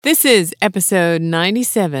This is episode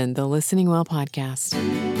 97, the Listening Well podcast.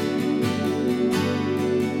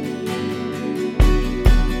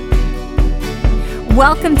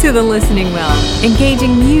 Welcome to the Listening Well,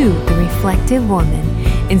 engaging you, the reflective woman,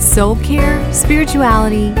 in soul care,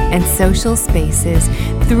 spirituality, and social spaces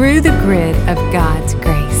through the grid of God's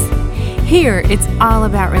grace. Here, it's all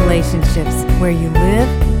about relationships where you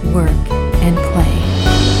live, work, and play.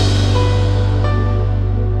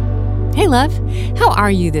 Hey, love. How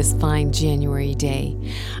are you this fine January day?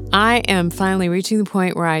 I am finally reaching the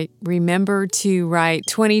point where I remember to write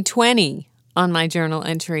 2020 on my journal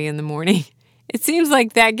entry in the morning. It seems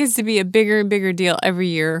like that gets to be a bigger and bigger deal every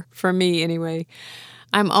year, for me anyway.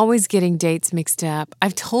 I'm always getting dates mixed up.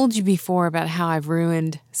 I've told you before about how I've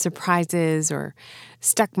ruined surprises or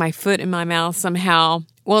stuck my foot in my mouth somehow.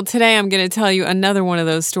 Well, today I'm going to tell you another one of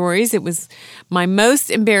those stories. It was my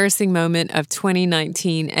most embarrassing moment of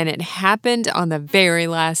 2019, and it happened on the very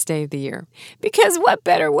last day of the year. Because what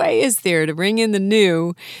better way is there to ring in the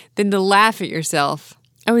new than to laugh at yourself?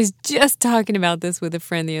 I was just talking about this with a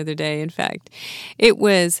friend the other day, in fact. It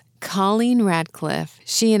was Colleen Radcliffe.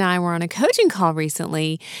 She and I were on a coaching call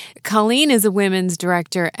recently. Colleen is a women's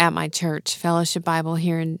director at my church, Fellowship Bible,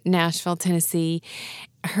 here in Nashville, Tennessee.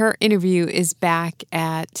 Her interview is back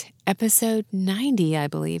at episode 90, I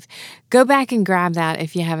believe. Go back and grab that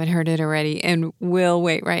if you haven't heard it already, and we'll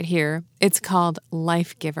wait right here. It's called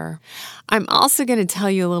Life Giver. I'm also going to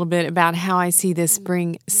tell you a little bit about how I see this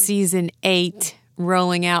spring season 8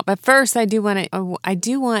 rolling out. But first, I do want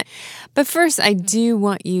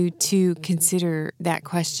you to consider that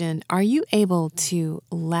question. Are you able to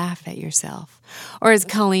laugh at yourself? Or as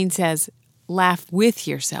Colleen says, laugh with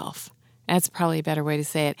yourself. That's probably a better way to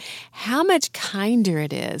say it. How much kinder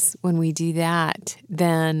it is when we do that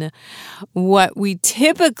than what we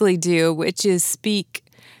typically do, which is speak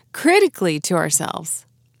critically to ourselves.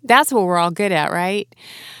 That's what we're all good at, right?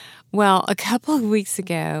 Well, a couple of weeks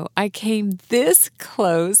ago, I came this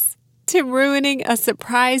close to ruining a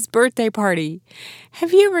surprise birthday party.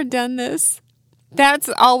 Have you ever done this? That's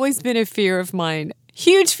always been a fear of mine.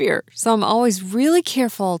 Huge fear. So I'm always really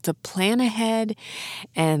careful to plan ahead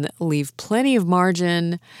and leave plenty of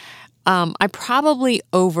margin. I probably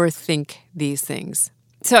overthink these things.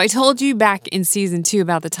 So I told you back in season 2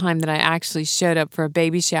 about the time that I actually showed up for a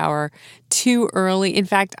baby shower too early. In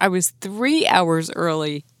fact, I was 3 hours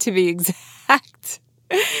early to be exact.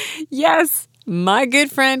 Yes, my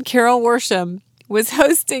good friend Carol Worsham was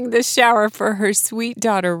hosting the shower for her sweet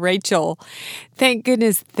daughter, Rachel. Thank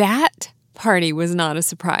goodness that party was not a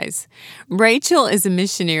surprise. Rachel is a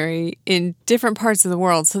missionary in different parts of the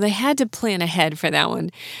world, so they had to plan ahead for that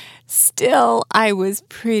one. Still, I was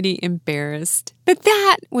pretty embarrassed. But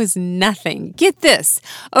that was nothing. Get this.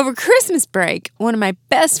 Over Christmas break, one of my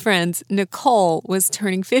best friends, Nicole, was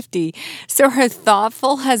turning 50. So her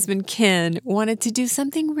thoughtful husband, Ken, wanted to do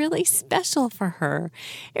something really special for her.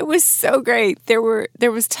 It was so great. There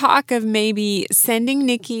was talk of maybe sending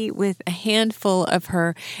Nikki with a handful of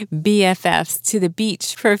her BFFs to the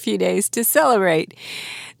beach for a few days to celebrate.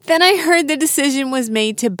 Then I heard the decision was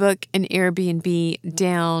made to book an Airbnb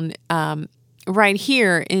down right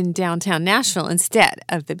here in downtown Nashville instead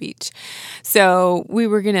of the beach. So we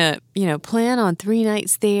were going to, plan on 3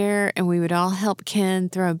 nights there, and we would all help Ken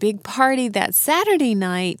throw a big party that Saturday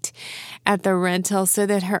night at the rental so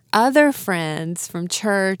that her other friends from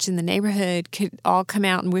church and the neighborhood could all come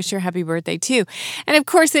out and wish her happy birthday too. And of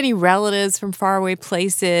course, any relatives from faraway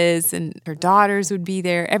places and her daughters would be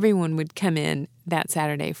there. Everyone would come in that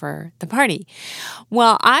Saturday for the party.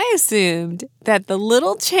 Well, I assumed that the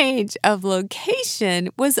little change of location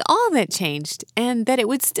was all that changed, and that it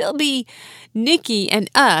would still be Nikki and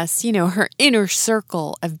us, her inner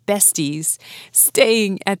circle of besties,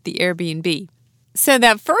 staying at the Airbnb. So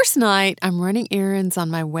that first night, I'm running errands on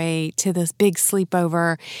my way to this big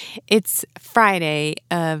sleepover. It's Friday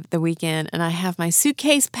of the weekend, and I have my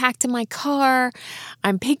suitcase packed in my car.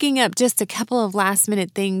 I'm picking up just a couple of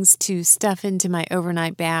last-minute things to stuff into my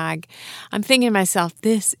overnight bag. I'm thinking to myself,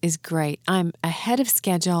 this is great. I'm ahead of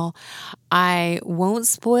schedule. I won't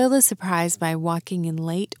spoil the surprise by walking in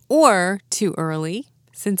late or too early,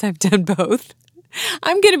 since I've done both.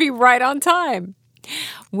 I'm going to be right on time.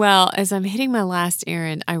 Well, as I'm hitting my last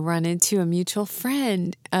errand, I run into a mutual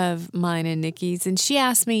friend of mine and Nikki's, and she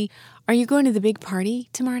asked me, "Are you going to the big party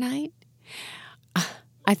tomorrow night?"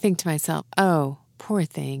 I think to myself, oh, poor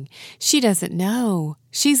thing. She doesn't know.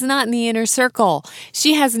 She's not in the inner circle.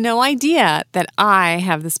 She has no idea that I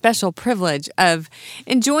have the special privilege of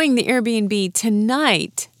enjoying the Airbnb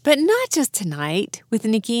tonight, but not just tonight with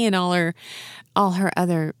Nikki and all her all her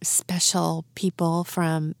other special people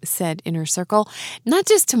from said inner circle, not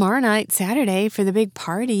just tomorrow night, Saturday, for the big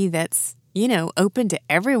party that's, open to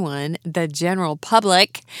everyone, the general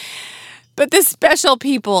public, but the special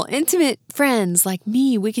people, intimate friends like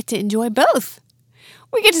me, we get to enjoy both.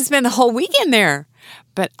 We get to spend the whole weekend there.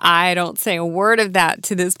 But I don't say a word of that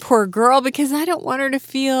to this poor girl because I don't want her to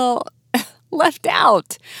feel left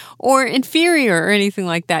out or inferior or anything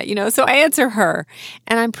like that, So I answer her,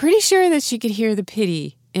 and I'm pretty sure that she could hear the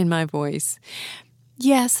pity in my voice.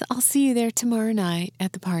 Yes, I'll see you there tomorrow night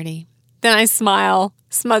at the party. Then I smile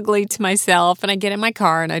smugly to myself, and I get in my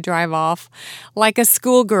car and I drive off like a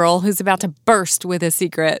schoolgirl who's about to burst with a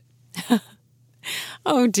secret.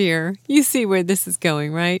 Oh dear, you see where this is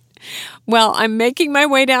going, right? Well, I'm making my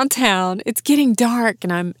way downtown. It's getting dark,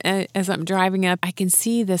 and as I'm driving up, I can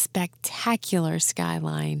see the spectacular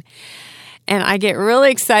skyline. And I get really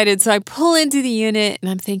excited, so I pull into the unit, and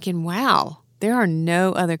I'm thinking, wow, there are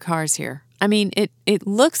no other cars here. I mean, it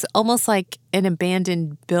looks almost like an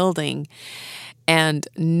abandoned building, and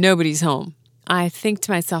nobody's home. I think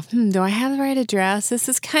to myself, do I have the right address? This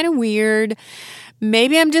is kind of weird.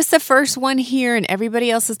 Maybe I'm just the first one here and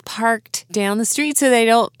everybody else is parked down the street so they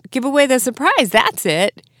don't give away the surprise. That's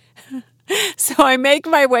it. So I make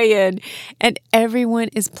my way in and everyone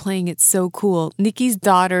is playing it so cool. Nikki's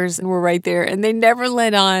daughters were right there and they never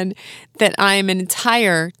let on that I am an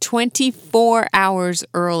entire 24 hours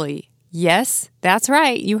early. Yes, that's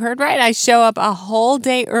right. You heard right. I show up a whole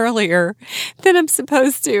day earlier than I'm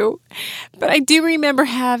supposed to. But I do remember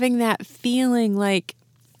having that feeling like,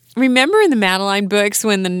 remember in the Madeline books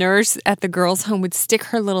when the nurse at the girls' home would stick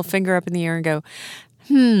her little finger up in the air and go,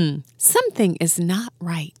 something is not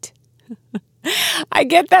right. I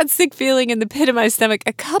get that sick feeling in the pit of my stomach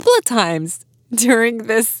a couple of times during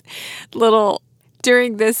this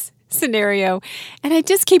scenario. And I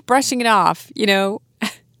just keep brushing it off,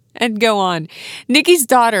 and go on. Nikki's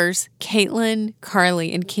daughters, Caitlin,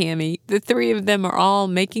 Carly, and Cammie, the three of them are all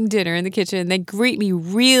making dinner in the kitchen. They greet me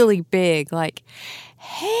really big, like,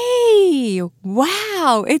 hey,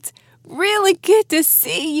 wow, it's really good to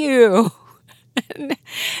see you.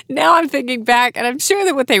 Now I'm thinking back, and I'm sure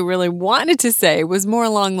that what they really wanted to say was more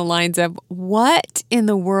along the lines of, what in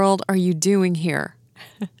the world are you doing here?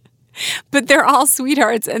 But they're all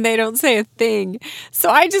sweethearts, and they don't say a thing. So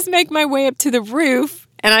I just make my way up to the roof,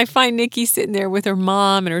 and I find Nikki sitting there with her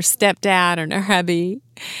mom and her stepdad and her hubby.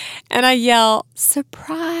 And I yell,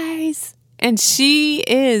 surprise. And she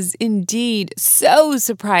is indeed so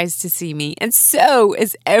surprised to see me. And so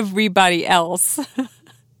is everybody else.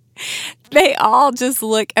 They all just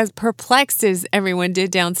look as perplexed as everyone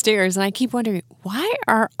did downstairs. And I keep wondering, why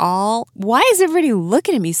is everybody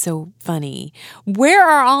looking at me so funny? Where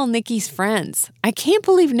are all Nikki's friends? I can't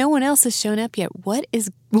believe no one else has shown up yet. What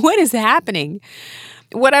is happening?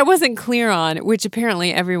 What I wasn't clear on, which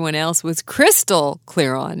apparently everyone else was crystal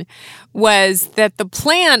clear on, was that the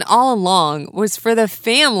plan all along was for the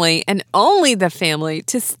family and only the family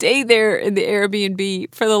to stay there in the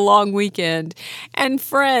Airbnb for the long weekend. And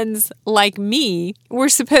friends like me were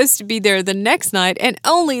supposed to be there the next night and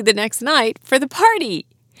only the next night for the party.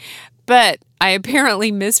 But I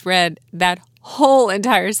apparently misread that whole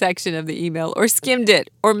entire section of the email or skimmed it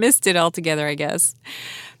or missed it altogether, I guess.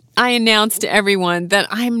 I announced to everyone that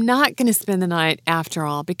I'm not going to spend the night after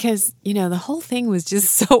all because, the whole thing was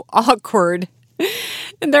just so awkward.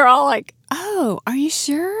 And they're all like, oh, are you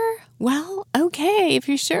sure? Well, okay, if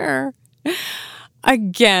you're sure.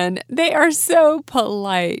 Again, they are so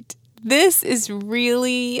polite. This is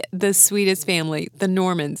really the sweetest family, the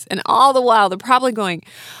Normans. And all the while, they're probably going,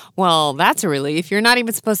 well, that's a relief. You're not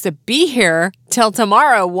even supposed to be here till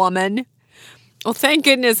tomorrow, woman. Well, thank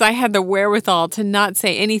goodness I had the wherewithal to not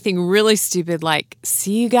say anything really stupid like,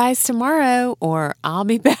 see you guys tomorrow, or I'll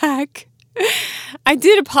be back. I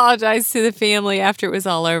did apologize to the family after it was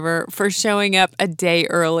all over for showing up a day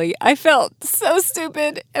early. I felt so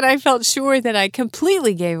stupid, and I felt sure that I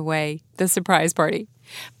completely gave away the surprise party.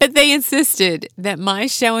 But they insisted that my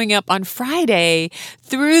showing up on Friday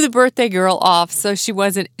threw the birthday girl off, so she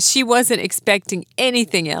wasn't expecting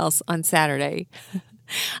anything else on Saturday.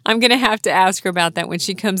 I'm going to have to ask her about that when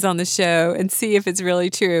she comes on the show and see if it's really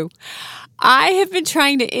true. I have been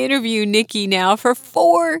trying to interview Nikki now for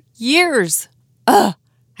 4 years. I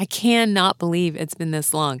cannot believe it's been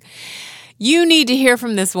this long. You need to hear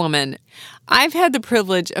from this woman. I've had the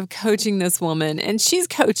privilege of coaching this woman, and she's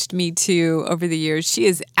coached me too over the years. She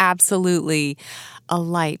is absolutely a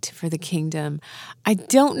light for the kingdom. I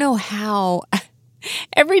don't know how.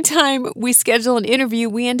 Every time we schedule an interview,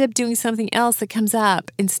 we end up doing something else that comes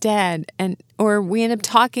up instead, or we end up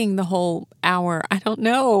talking the whole hour. I don't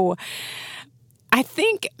know. I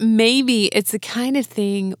think maybe it's the kind of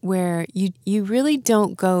thing where you really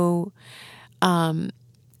don't go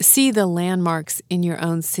see the landmarks in your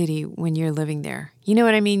own city when you're living there. You know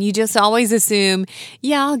what I mean? You just always assume,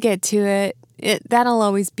 yeah, I'll get to it. That'll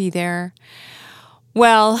always be there.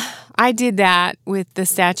 Well, I did that with the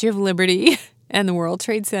Statue of Liberty and the World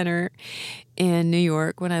Trade Center in New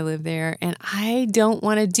York when I lived there. And I don't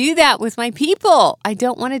want to do that with my people. I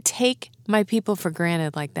don't want to take my people for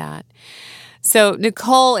granted like that. So,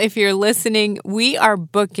 Nicole, if you're listening, we are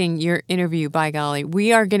booking your interview, by golly.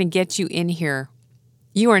 We are going to get you in here.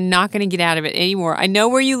 You are not going to get out of it anymore. I know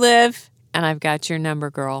where you live, and I've got your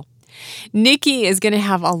number, girl. Nikki is going to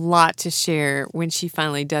have a lot to share when she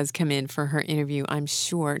finally does come in for her interview, I'm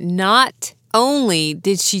sure. Not only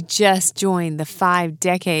did she just join the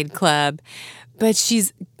 5-decade club, but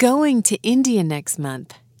she's going to India next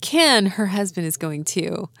month. Ken, her husband, is going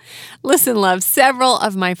too. Listen, love, several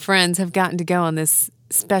of my friends have gotten to go on this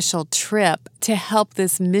special trip to help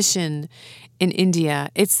this mission in India.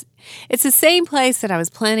 It's the same place that I was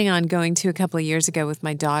planning on going to a couple of years ago with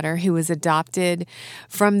my daughter, who was adopted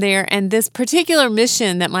from there. And this particular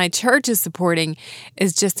mission that my church is supporting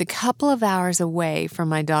is just a couple of hours away from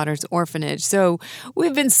my daughter's orphanage. So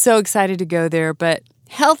we've been so excited to go there, but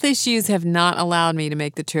health issues have not allowed me to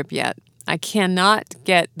make the trip yet. I cannot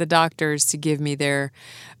get the doctors to give me their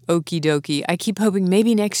okie dokie. I keep hoping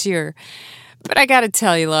maybe next year. But I got to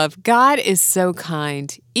tell you, love, God is so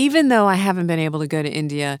kind. Even though I haven't been able to go to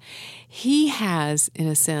India, He has, in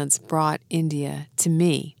a sense, brought India to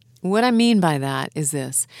me. What I mean by that is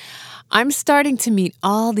this. I'm starting to meet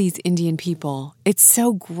all these Indian people. It's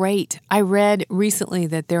so great. I read recently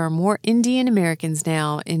that there are more Indian Americans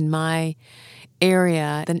now in my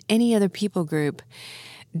area than any other people group.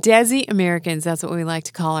 Desi Americans, that's what we like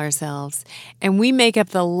to call ourselves. And we make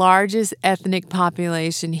up the largest ethnic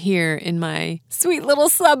population here in my sweet little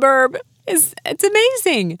suburb. It's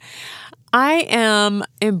amazing. I am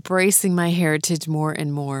embracing my heritage more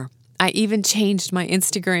and more. I even changed my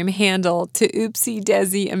Instagram handle to Oopsie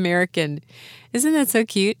Desi American. Isn't that so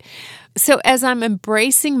cute? So as I'm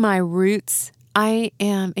embracing my roots, I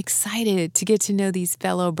am excited to get to know these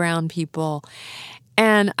fellow brown people.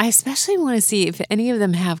 And I especially want to see if any of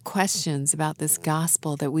them have questions about this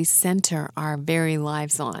gospel that we center our very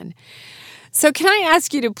lives on. So can I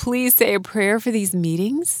ask you to please say a prayer for these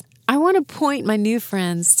meetings? I want to point my new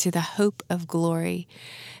friends to the hope of glory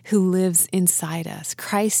who lives inside us,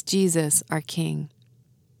 Christ Jesus, our King.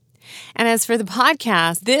 And as for the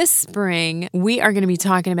podcast, this spring, we are going to be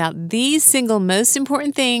talking about the single most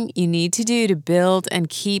important thing you need to do to build and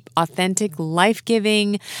keep authentic,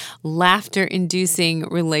 life-giving, laughter-inducing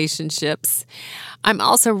relationships. I'm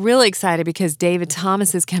also really excited because David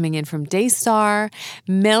Thomas is coming in from Daystar.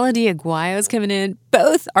 Melody Aguayo is coming in.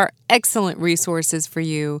 Both are excellent resources for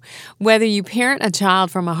you, whether you parent a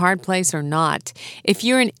child from a hard place or not. If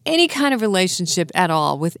you're in any kind of relationship at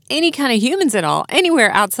all, with any kind of humans at all,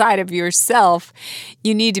 anywhere outside of yourself,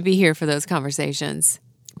 you need to be here for those conversations.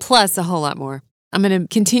 Plus a whole lot more. I'm going to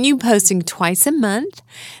continue posting twice a month.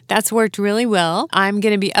 That's worked really well. I'm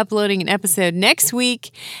going to be uploading an episode next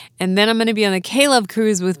week, and then I'm going to be on the K-Love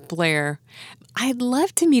cruise with Blair. I'd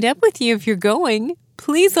love to meet up with you if you're going.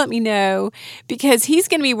 Please let me know, because he's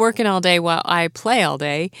going to be working all day while I play all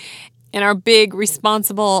day, and our big,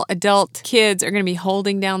 responsible adult kids are going to be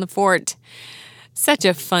holding down the fort. Such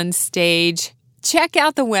a fun stage. Check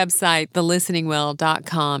out the website,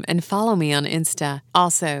 thelisteningwell.com, and follow me on Insta,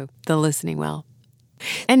 also The Listening Well.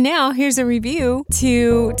 And now here's a review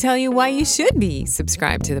to tell you why you should be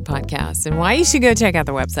subscribed to the podcast and why you should go check out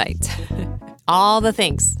the website. All the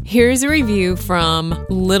things. Here's a review from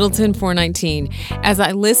Littleton419. As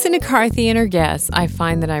I listen to Carthy and her guests, I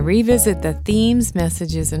find that I revisit the themes,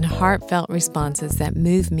 messages, and heartfelt responses that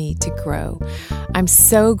move me to grow. I'm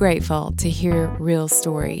so grateful to hear real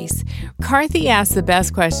stories. Carthy asks the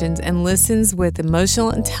best questions and listens with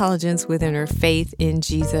emotional intelligence within her faith in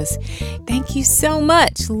Jesus. Thank you so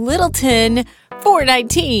much,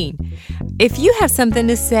 Littleton419. If you have something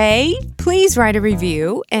to say, please write a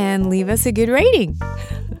review and leave us a good rating.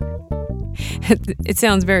 It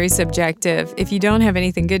sounds very subjective. If you don't have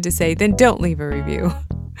anything good to say, then don't leave a review.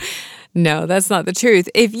 No, that's not the truth.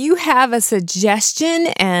 If you have a suggestion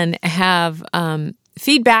and have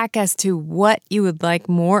feedback as to what you would like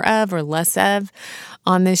more of or less of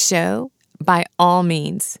on this show, by all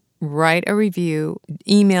means, write a review,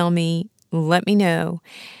 email me, let me know,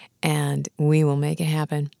 and we will make it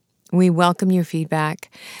happen. We welcome your feedback.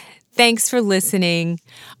 Thanks for listening.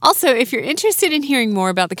 Also, if you're interested in hearing more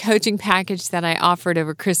about the coaching package that I offered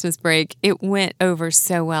over Christmas break, it went over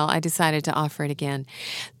so well, I decided to offer it again.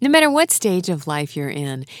 No matter what stage of life you're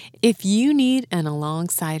in, if you need an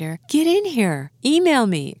alongside-er, get in here. Email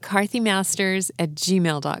me,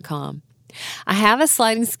 carthymasters@gmail.com. I have a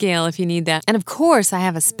sliding scale if you need that. And of course, I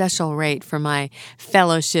have a special rate for my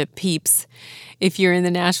fellowship peeps if you're in the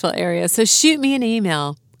Nashville area. So shoot me an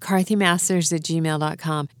email,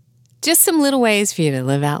 carthymasters@gmail.com. Just some little ways for you to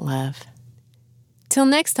live out love. Till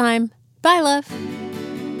next time, bye, love.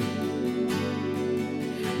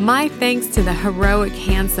 My thanks to the heroic,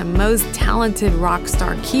 handsome, most talented rock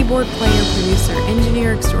star, keyboard player, producer,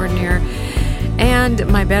 engineer extraordinaire, and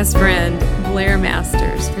my best friend, Blair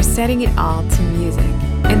Masters, for setting it all to music.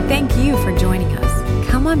 And thank you for joining us.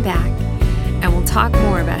 Come on back, and we'll talk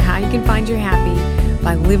more about how you can find your happy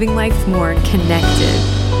by living life more connected.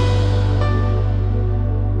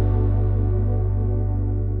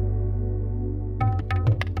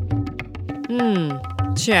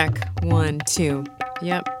 Check. 1, 2.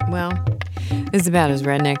 Yep, well, this is about as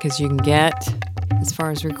redneck as you can get as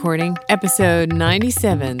far as recording. Episode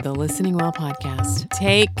 97, the Listening Well Podcast.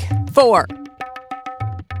 Take 4.